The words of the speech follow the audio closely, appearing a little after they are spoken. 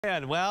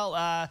Well,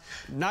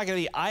 not going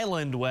to be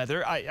island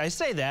weather. I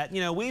say that. You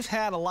know, we've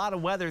had a lot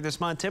of weather this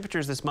month,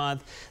 temperatures this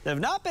month that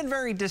have not been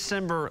very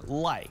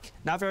December-like,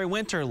 not very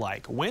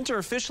winter-like. Winter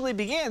officially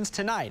begins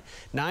tonight,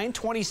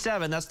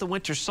 9/27. That's the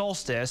winter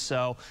solstice.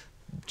 So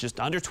just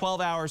under 12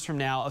 hours from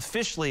now,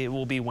 officially it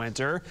will be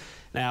winter.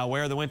 Now,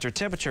 where are the winter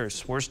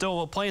temperatures? We're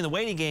still playing the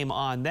waiting game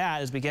on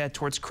that as we get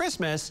towards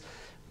Christmas.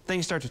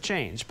 Things start to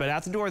change. But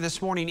out the door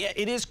this morning,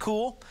 it is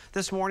cool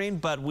this morning,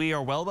 but we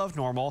are well above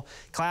normal.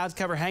 Clouds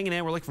cover hanging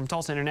in. We're looking from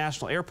Tulsa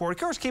International Airport. Of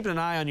course, keeping an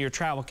eye on your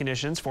travel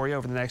conditions for you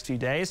over the next few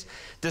days.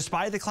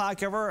 Despite the cloud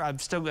cover, I'm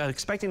still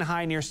expecting a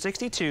high near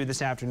 62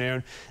 this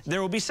afternoon.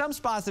 There will be some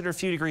spots that are a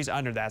few degrees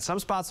under that. Some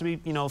spots will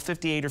be,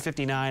 58 or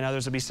 59.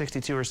 Others will be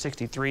 62 or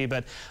 63,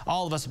 but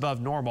all of us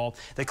above normal.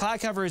 The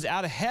cloud cover is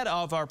out ahead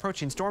of our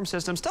approaching storm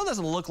system. Still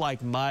doesn't look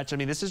like much. I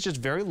mean, this is just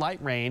very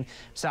light rain,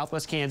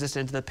 southwest Kansas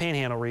into the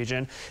Panhandle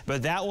region.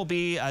 But that will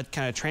be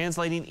kind of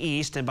translating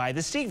east, and by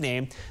this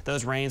evening,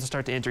 those rains will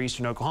start to enter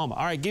eastern Oklahoma.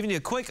 All right, giving you a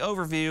quick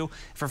overview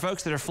for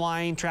folks that are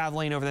flying,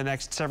 traveling over the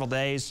next several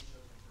days.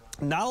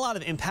 Not a lot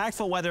of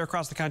impactful weather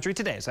across the country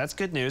today, so that's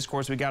good news. Of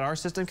course, we got our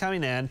system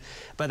coming in,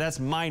 but that's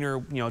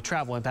minor,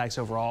 travel impacts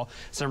overall.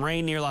 Some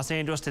rain near Los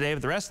Angeles today,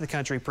 but the rest of the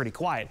country pretty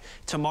quiet.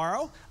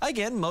 Tomorrow,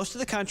 again, most of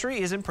the country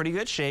is in pretty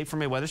good shape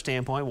from a weather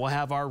standpoint. We'll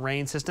have our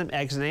rain system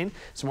exiting.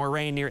 Some more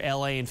rain near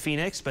LA and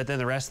Phoenix, but then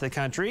the rest of the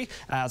country,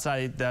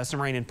 outside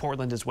some rain in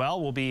Portland as well,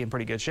 will be in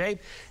pretty good shape.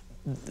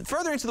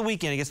 Further into the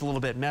weekend, it gets a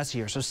little bit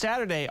messier. So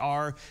Saturday,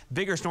 our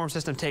bigger storm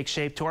system takes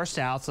shape to our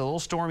south. So a little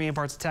stormy in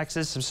parts of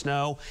Texas, some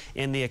snow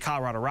in the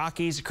Colorado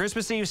Rockies.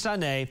 Christmas Eve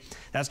Sunday,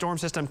 that storm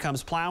system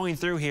comes plowing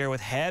through here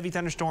with heavy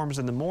thunderstorms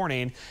in the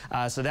morning.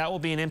 So that will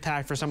be an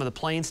impact for some of the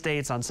plain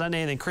states on Sunday.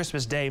 And then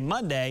Christmas Day,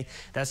 Monday,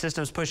 that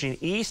system's pushing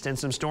east and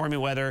some stormy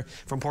weather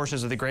from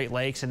portions of the Great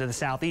Lakes into the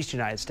southeast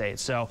United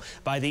States. So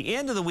by the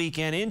end of the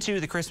weekend into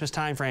the Christmas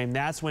time frame,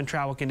 that's when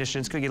travel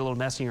conditions could get a little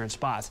messier in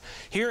spots.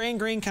 Here in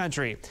Green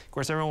Country, of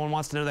course, everyone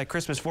wants to know that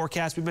Christmas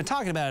forecast. We've been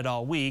talking about it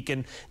all week,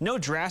 and no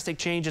drastic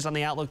changes on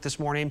the outlook this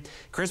morning.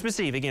 Christmas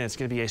Eve, again, it's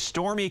going to be a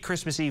stormy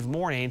Christmas Eve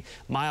morning,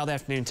 mild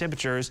afternoon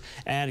temperatures,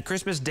 and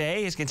Christmas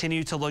Day has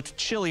continued to look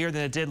chillier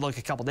than it did look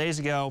a couple days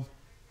ago,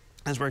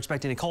 as we're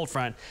expecting a cold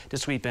front to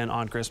sweep in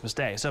on Christmas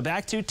Day. So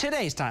back to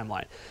today's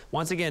timeline.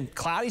 Once again,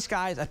 cloudy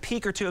skies, a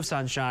peak or two of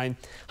sunshine.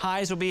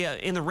 Highs will be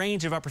in the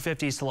range of upper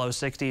 50s to low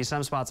 60s.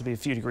 Some spots will be a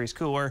few degrees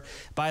cooler.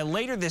 By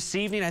later this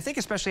evening, I think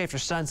especially after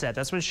sunset,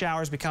 that's when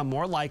showers become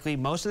more likely.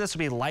 Most of this will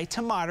be light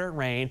to moderate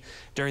rain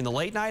during the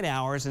late night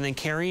hours and then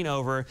carrying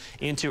over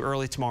into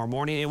early tomorrow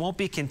morning. It won't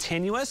be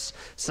continuous.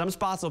 Some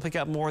spots will pick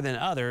up more than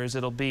others.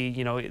 It'll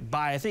be,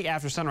 by I think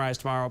after sunrise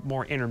tomorrow,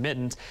 more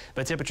intermittent,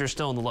 but temperatures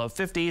still in the low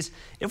 50s.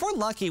 If we're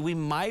lucky, we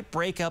might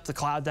break up the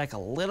cloud deck a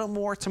little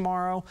more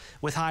tomorrow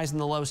with highs in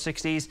the low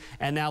 60s.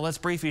 And now let's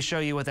briefly show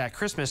you what that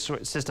Christmas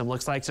system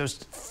looks like. So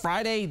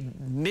Friday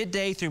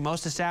midday through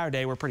most of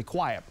Saturday, we're pretty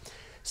quiet.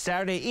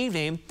 Saturday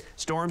evening,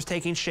 storms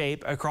taking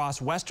shape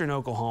across western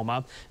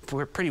Oklahoma.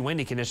 Pretty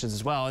windy conditions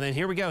as well. And then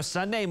here we go,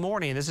 Sunday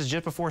morning. This is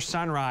just before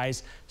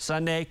sunrise.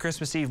 Sunday,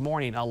 Christmas Eve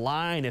morning. A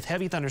line of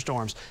heavy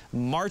thunderstorms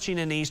marching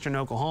into eastern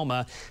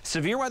Oklahoma.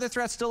 Severe weather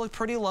threats still look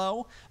pretty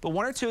low, but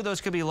one or two of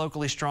those could be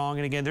locally strong.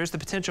 And again, there's the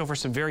potential for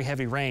some very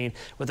heavy rain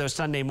with those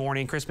Sunday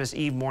morning, Christmas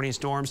Eve morning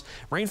storms.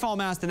 Rainfall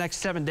amounts the next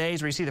 7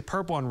 days where you see the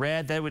purple and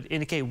red. That would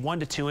indicate 1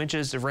 to 2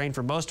 inches of rain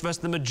for most of us.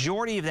 The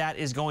majority of that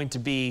is going to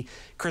be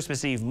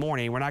Christmas Eve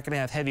morning. We're not going to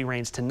have heavy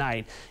rains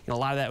tonight. A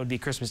lot of that would be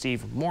Christmas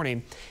Eve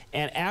morning.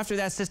 And after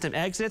that system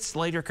exits,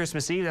 later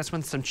Christmas Eve, that's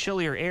when some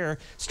chillier air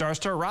starts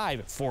to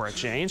arrive for a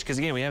change. Because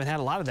again, we haven't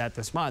had a lot of that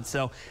this month.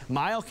 So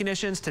mild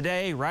conditions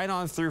today, right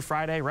on through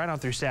Friday, right on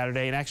through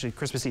Saturday, and actually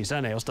Christmas Eve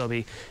Sunday will still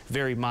be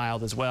very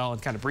mild as well and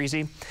kind of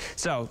breezy.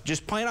 So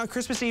just plan on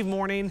Christmas Eve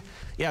morning,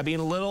 being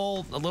a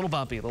little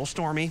bumpy, a little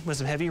stormy with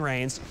some heavy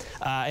rains.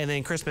 And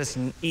then Christmas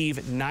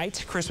Eve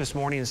night, Christmas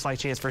morning, a slight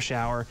chance for a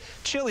shower.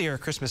 Chillier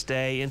Christmas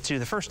Day into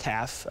the first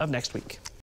half of next week.